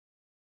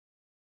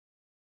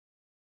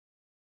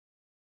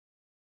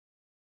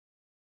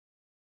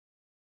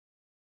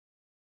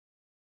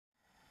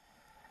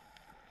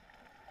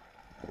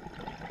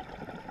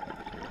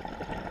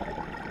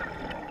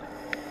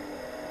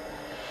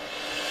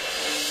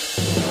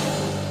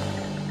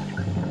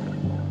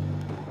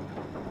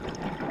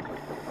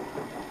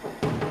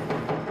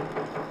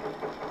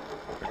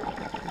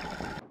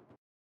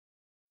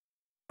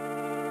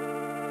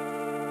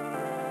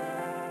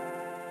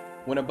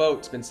When a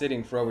boat's been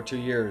sitting for over 2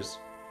 years,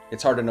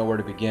 it's hard to know where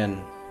to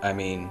begin. I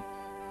mean,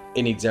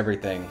 it needs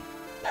everything: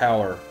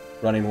 power,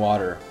 running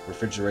water,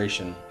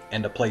 refrigeration,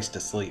 and a place to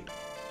sleep.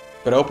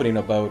 But opening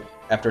a boat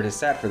after it has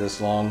sat for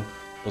this long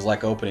was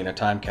like opening a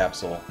time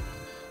capsule.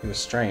 It was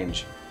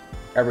strange.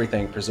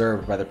 Everything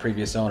preserved by the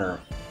previous owner,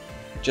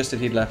 just as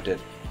he'd left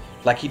it,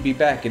 like he'd be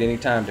back at any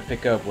time to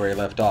pick up where he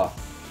left off.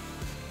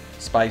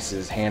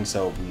 Spices, hand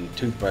soap, and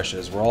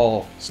toothbrushes were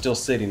all still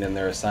sitting in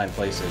their assigned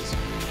places.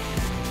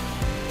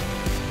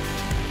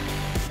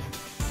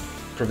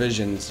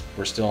 Provisions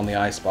were still in the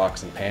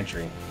icebox and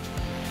pantry.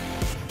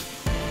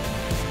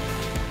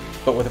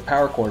 But with a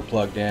power cord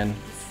plugged in,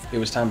 it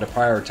was time to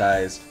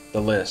prioritize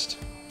the list.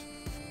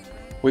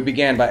 We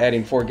began by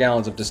adding 4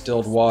 gallons of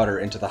distilled water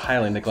into the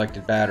highly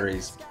neglected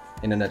batteries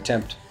in an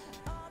attempt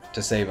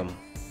to save them.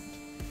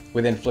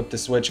 We then flipped the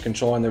switch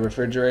controlling the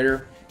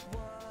refrigerator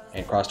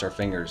and crossed our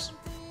fingers.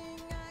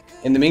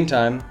 In the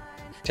meantime,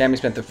 Tammy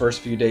spent the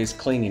first few days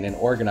cleaning and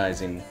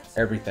organizing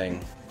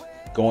everything,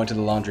 going to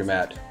the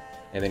laundromat,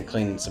 and then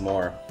cleaning some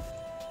more.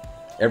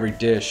 Every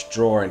dish,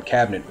 drawer, and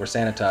cabinet were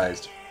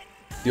sanitized.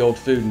 The old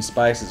food and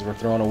spices were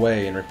thrown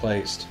away and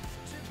replaced.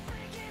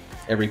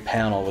 Every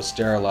panel was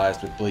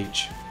sterilized with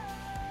bleach,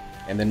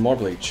 and then more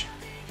bleach.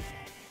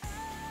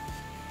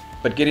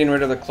 But getting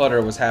rid of the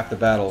clutter was half the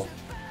battle.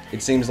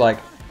 It seems like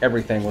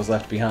everything was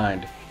left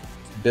behind.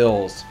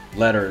 Bills,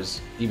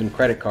 letters, even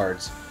credit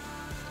cards.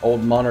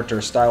 Old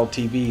monitor-style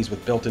TVs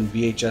with built-in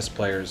VHS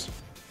players.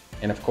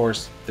 And of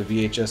course, the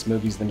VHS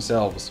movies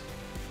themselves.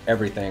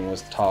 Everything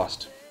was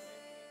tossed.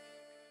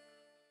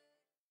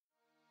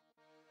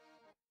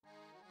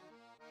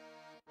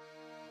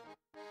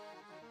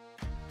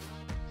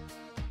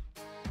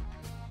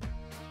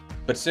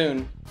 But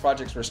soon,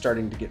 projects were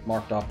starting to get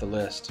marked off the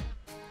list.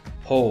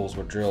 Holes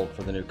were drilled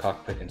for the new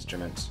cockpit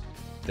instruments.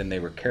 Then they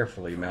were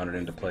carefully mounted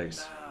into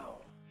place.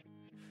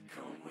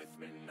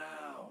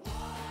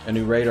 A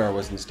new radar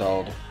was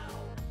installed.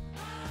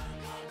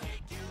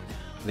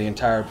 The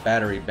entire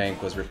battery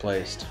bank was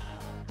replaced.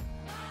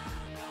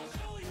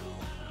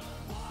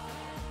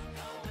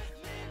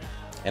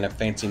 And a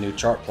fancy new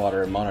chart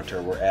plotter and monitor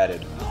were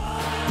added.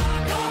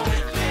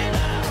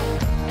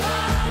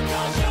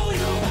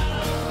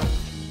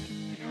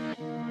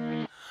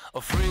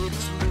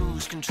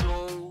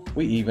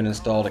 We even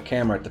installed a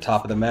camera at the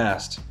top of the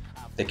mast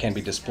that can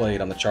be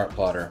displayed on the chart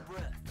plotter.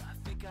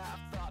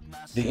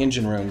 The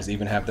engine rooms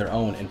even have their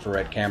own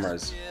infrared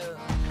cameras.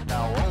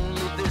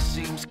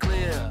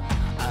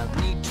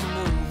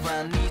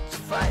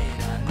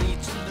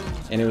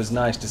 And it was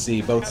nice to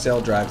see both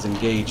sail drives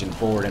engage in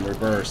forward and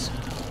reverse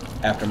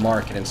after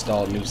Mark had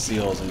installed new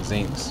seals and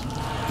zincs.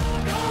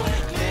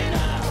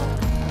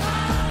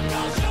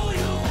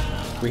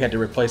 We had to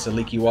replace a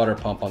leaky water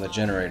pump on the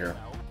generator.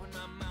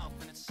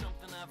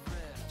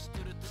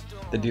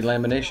 The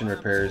delamination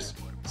repairs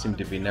seem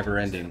to be never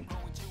ending.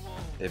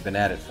 They've been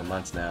at it for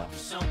months now.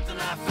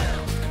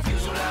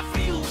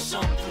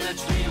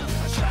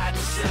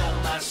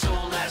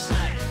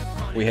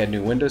 We had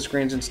new window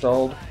screens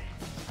installed,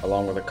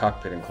 along with a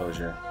cockpit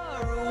enclosure.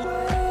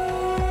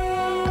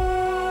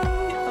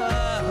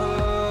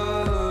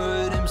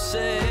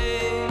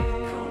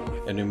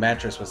 A new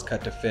mattress was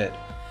cut to fit,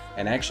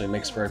 and actually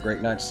makes for a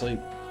great night's sleep.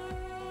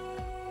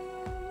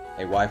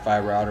 A Wi-Fi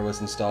router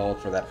was installed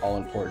for that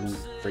all-important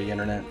free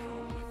internet.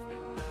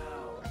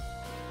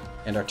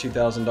 And our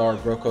 $2,000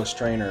 Groco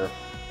strainer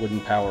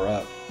wouldn't power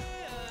up.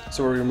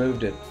 So we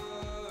removed it,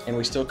 and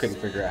we still couldn't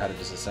figure out how to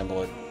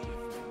disassemble it.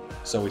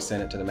 So we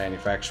sent it to the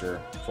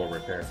manufacturer for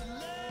repair.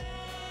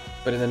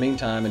 But in the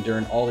meantime, and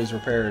during all these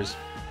repairs,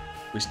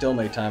 we still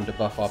made time to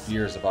buff off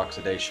years of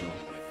oxidation.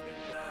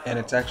 And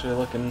it's actually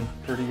looking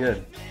pretty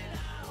good.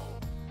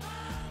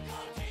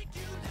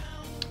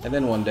 And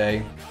then one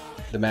day,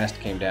 the mast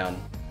came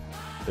down.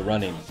 The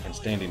running and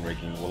standing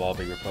rigging will all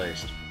be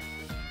replaced.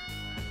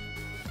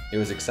 It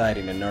was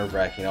exciting and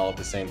nerve-wracking all at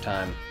the same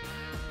time,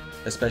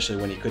 especially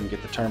when you couldn't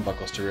get the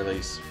turnbuckles to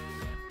release.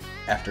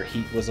 After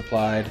heat was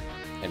applied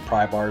and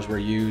pry bars were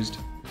used,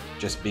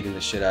 just beating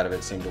the shit out of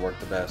it seemed to work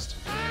the best.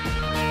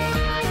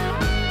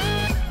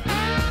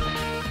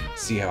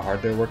 See how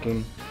hard they're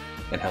working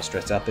and how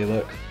stressed out they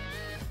look?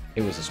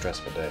 It was a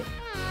stressful day.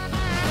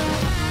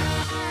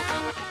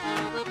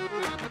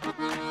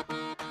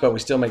 But we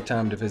still make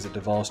time to visit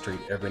Duval Street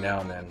every now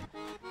and then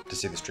to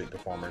see the street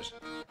performers.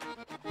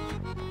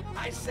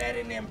 I said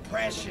an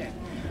impression.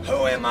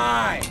 Who am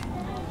I?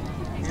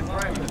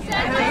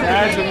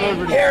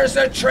 Here's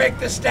a trick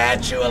the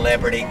Statue of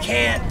Liberty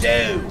can't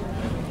do.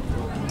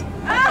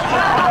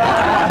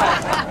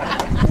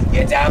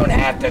 You don't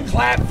have to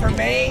clap for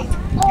me.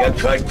 You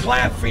could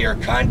clap for your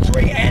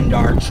country and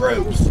our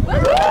troops.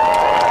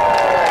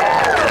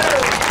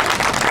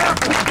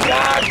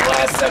 God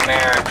bless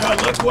America.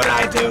 Look what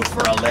I do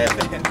for a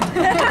living.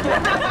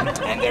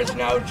 And there's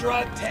no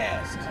drug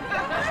test.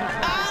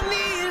 I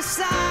need a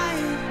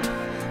sign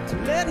to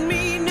let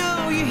me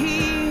know you're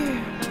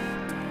here.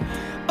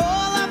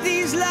 All of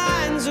these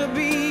lines are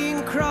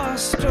being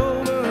crossed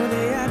over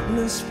the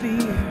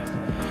atmosphere.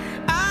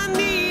 I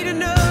need to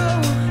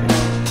know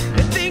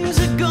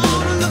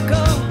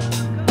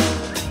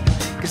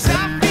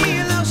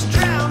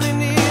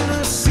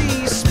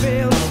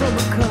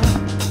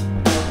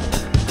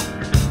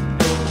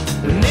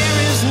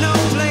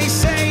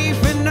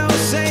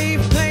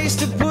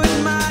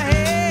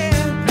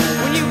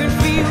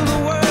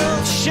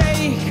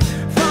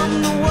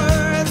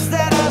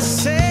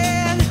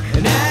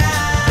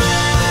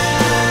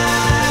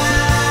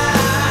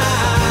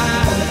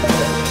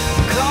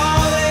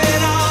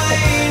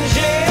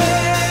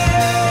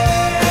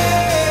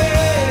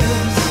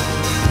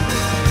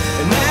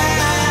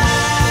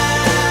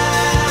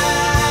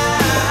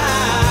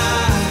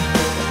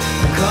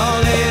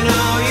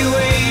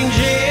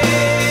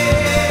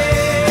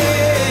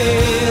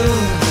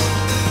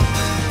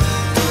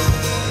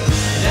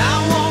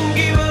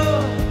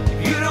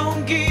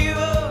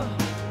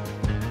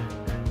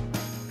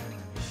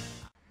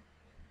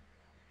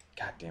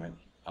damn it.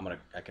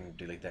 I can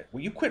delete that.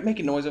 Will you quit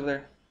making noise over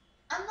there?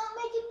 I'm not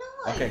making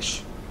noise. Okay,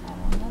 shh.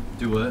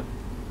 Do what?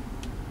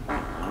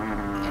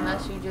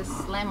 Unless you just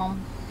slam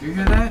them. Do you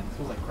hear that?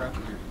 Smells like crap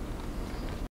in here.